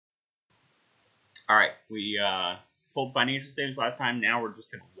All right, we pulled financial statements last time. Now we're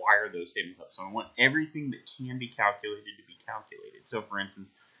just going to wire those statements up. So I want everything that can be calculated to be calculated. So for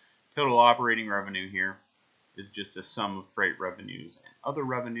instance, total operating revenue here is just a sum of freight revenues and other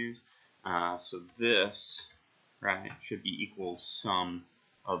revenues. So this, right, should be equals sum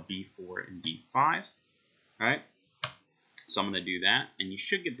of B4 and B5, right? So I'm going to do that, and you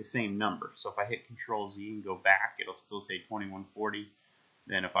should get the same number. So if I hit Control Z and go back, it'll still say 2140.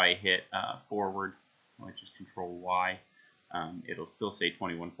 Then if I hit forward, which is Control Y, it'll still say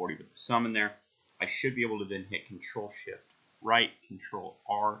 2140 with the sum in there. I should be able to then hit Control Shift right, Control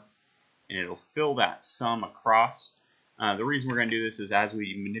R, and it'll fill that sum across. The reason we're going to do this is as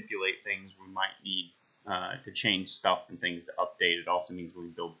we manipulate things, we might need to change stuff and things to update. It also means when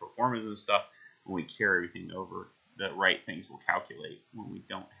we build pro formas and stuff, when we carry everything over, the right things will calculate when we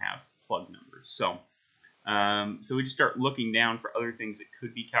don't have plug numbers. So we just start looking down for other things that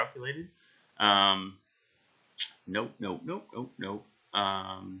could be calculated. Nope.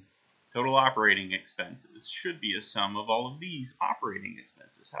 Total operating expenses should be a sum of all of these operating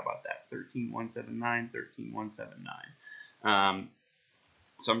expenses. How about that? 13,179, 13,179.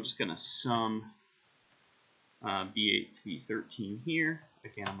 So I'm just going to sum B8 to B13 here.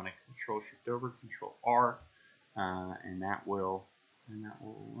 Again, I'm going to Control Shift over, Control R, and that will.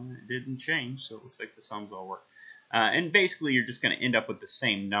 It didn't change, so it looks like the sums all work. And basically, you're just going to end up with the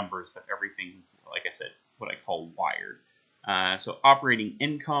same numbers, but everything, like I said, what I call wired. So operating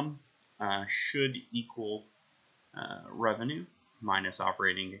income should equal revenue minus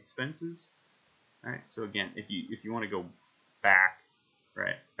operating expenses. All right. So again, if you want to go back,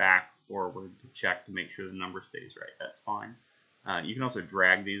 right, back, forward to check to make sure the number stays right, that's fine. You can also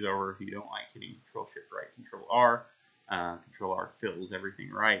drag these over if you don't like hitting Control Shift right, Control R. Control R fills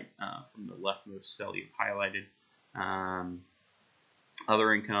everything right from the leftmost cell you've highlighted.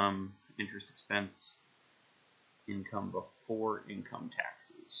 Other income, interest expense, income before income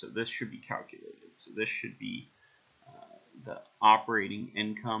taxes. So this should be calculated. So this should be the operating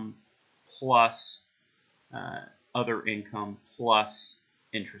income plus other income plus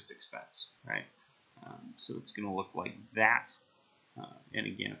interest expense, right? So it's going to look like that. And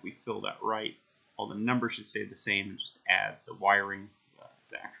again, if we fill that right, all the numbers should stay the same, and just add the wiring,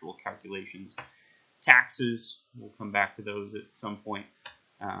 the actual calculations. Taxes, we'll come back to those at some point.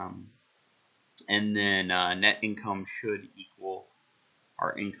 And then net income should equal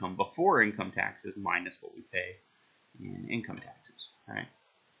our income before income taxes minus what we pay in income taxes, right?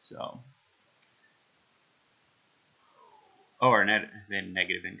 So, our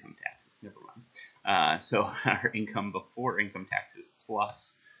negative income taxes, never mind. So our income before income taxes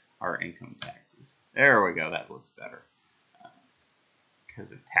plus our income taxes. There we go, that looks better.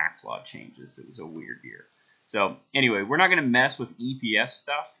 Because of tax law changes, it was a weird year. So anyway, we're not going to mess with EPS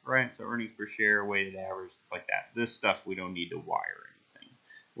stuff, right? So earnings per share, weighted average, stuff like that. This stuff we don't need to wire anything.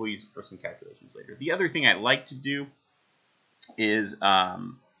 We'll use it for some calculations later. The other thing I like to do is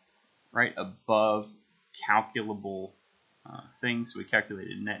right above calculable things. So we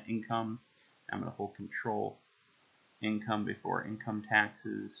calculated net income. I'm going to hold Control income before income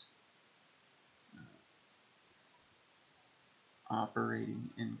taxes. Operating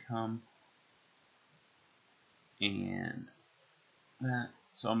income and that.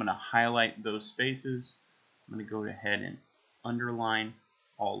 So I'm going to highlight those spaces. I'm going to go ahead and underline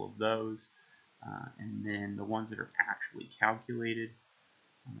all of those. And then the ones that are actually calculated,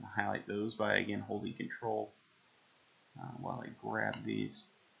 I'm going to highlight those by, again, holding Control while I grab these.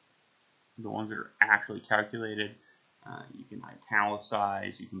 The ones that are actually calculated, you can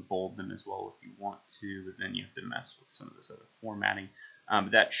italicize, you can bold them as well if you want to, but then you have to mess with some of this other formatting.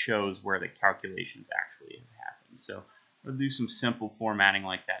 But that shows where the calculations actually have happened. So we'll do some simple formatting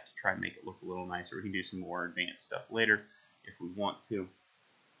like that to try and make it look a little nicer. We can do some more advanced stuff later if we want to.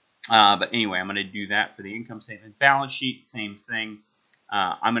 But anyway, I'm going to do that for the income statement. Balance sheet, same thing.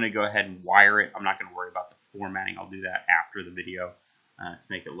 I'm going to go ahead and wire it. I'm not going to worry about the formatting. I'll do that after the video to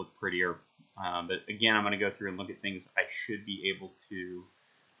make it look prettier. But again, I'm going to go through and look at things I should be able to.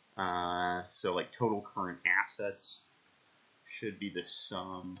 So like total current assets should be the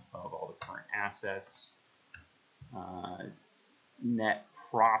sum of all the current assets. Net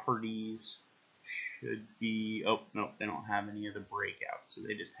properties should be, oh, no, they don't have any of the breakout. So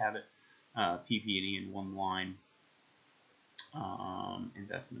they just have it PP&E in one line.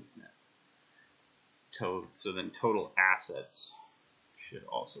 Investments net. So then total assets should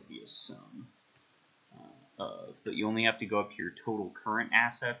also be a sum of, but you only have to go up to your total current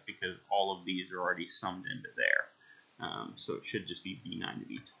assets because all of these are already summed into there. So it should just be B9 to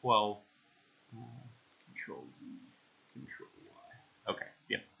B12. Control Z, Control Y. Okay,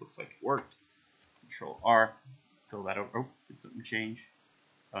 yep, looks like it worked. Control R, fill that over. Oh, did something change?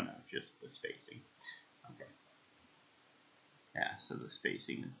 Oh no, just the spacing. Okay. Yeah, so the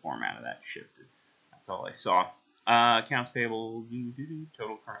spacing and format of that shifted. That's all I saw. Accounts payable,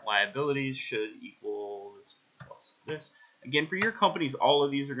 total current liabilities should equal this plus this. Again, for your companies, all of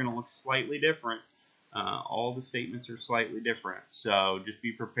these are going to look slightly different. All the statements are slightly different, so just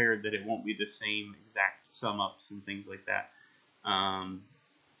be prepared that it won't be the same exact sum ups and things like that.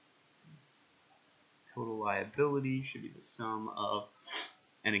 Total liability should be the sum of,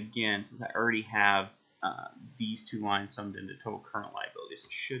 and again, since I already have these two lines summed into total current liabilities,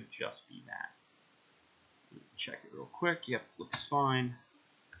 it should just be that. Check it real quick. Yep, looks fine.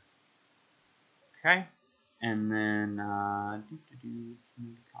 Okay, and then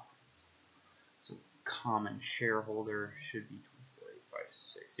so common shareholder should be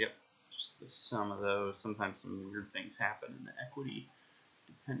 24,856. Yep, just the sum of those. Sometimes some weird things happen in the equity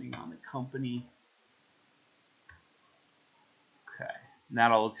depending on the company. Okay, and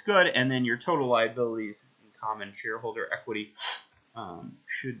that all looks good. And then your total liabilities in common shareholder equity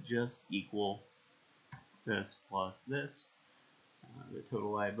should just equal this plus this. The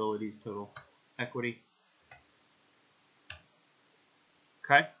total liabilities, total equity.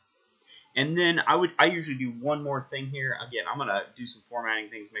 Okay. And then I usually do one more thing here. Again, I'm gonna do some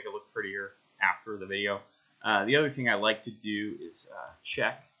formatting things, make it look prettier after the video. The other thing I like to do is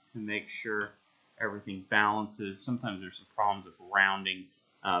check to make sure everything balances. Sometimes there's some problems with rounding.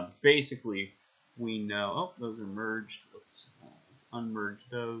 Basically, we know. Oh, those are merged. Let's unmerge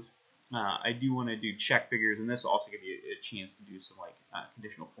those. I do want to do check figures, and this will also give you a chance to do some like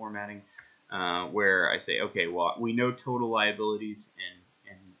conditional formatting, where I say, okay, well, we know total liabilities and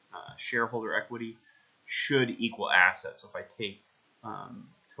shareholder equity should equal assets. So if I take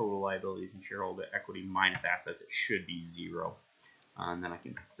total liabilities and shareholder equity minus assets, it should be 0. And then I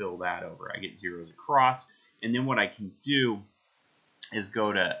can fill that over. I get zeros across, and then what I can do is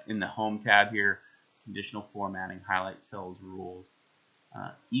go to, in the Home tab here, conditional formatting, highlight cells rules.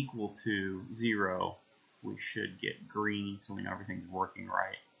 Equal to 0, we should get green, so we know everything's working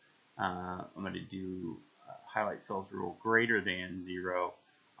right. I'm going to do highlight cells rule greater than 0.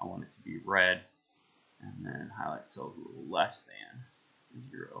 I want it to be red, and then highlight cells rule less than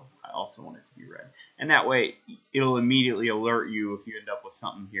 0. I also want it to be red, and that way it'll immediately alert you if you end up with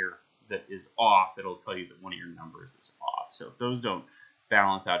something here that is off. It'll tell you that one of your numbers is off. So if those don't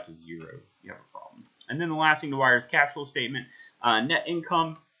balance out to 0, you have a problem. And then the last thing to wire is cash flow statement. Net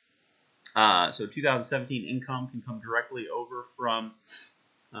income, so 2017 income can come directly over from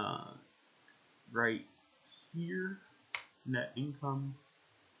right here, net income,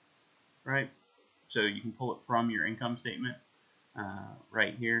 right? So you can pull it from your income statement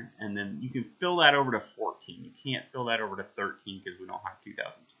right here, and then you can fill that over to 14. You can't fill that over to 13 because we don't have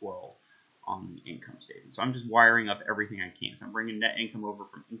 2012 on the income statement. So I'm just wiring up everything I can. So I'm bringing net income over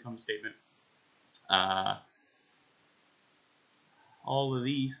from income statement. All of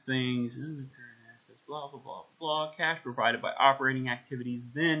these things, current assets, blah, blah, blah, blah, cash provided by operating activities.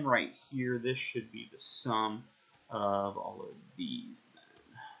 Then right here, this should be the sum of all of these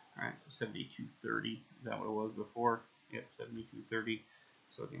then. All right, so 7230, is that what it was before? Yep, 7230.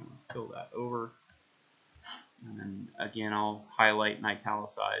 So again, I'll fill that over. And then again, I'll highlight and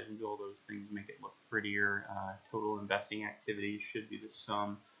italicize and do all those things, make it look prettier. Total investing activities should be the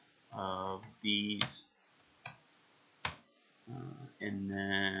sum of these. And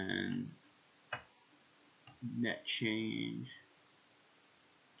then net change,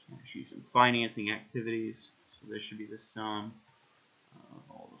 cash use and financing activities. So this should be the sum of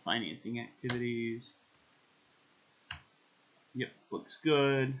all the financing activities. Yep, looks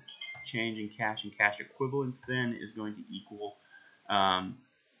good. Change in cash and cash equivalents then is going to equal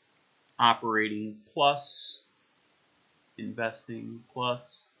operating plus investing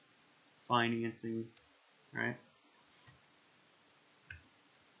plus financing, right?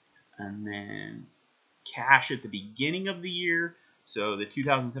 And then cash at the beginning of the year. So the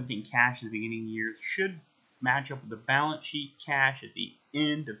 2017 cash at the beginning of the year should match up with the balance sheet cash at the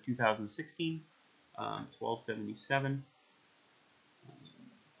end of 2016, 1277.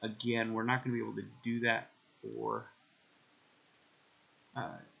 Again, we're not going to be able to do that for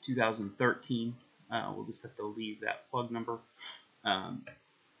 2013. We'll just have to leave that plug number.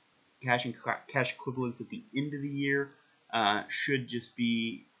 Cash and cash equivalents at the end of the year should just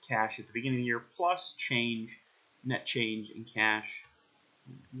be cash at the beginning of the year plus change, net change in cash,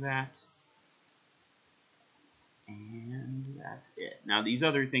 like that, and that's it. Now these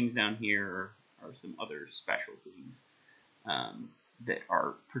other things down here are some other special things that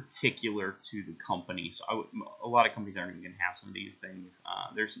are particular to the company. So a lot of companies aren't even going to have some of these things.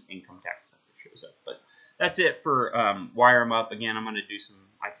 There's some income tax stuff that shows up. But that's it for wire them up. Again, I'm going to do some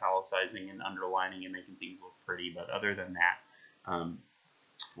italicizing and underlining and making things look pretty. But other than that,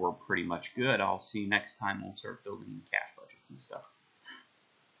 we're pretty much good. I'll see you next time. We'll start building cash budgets and stuff.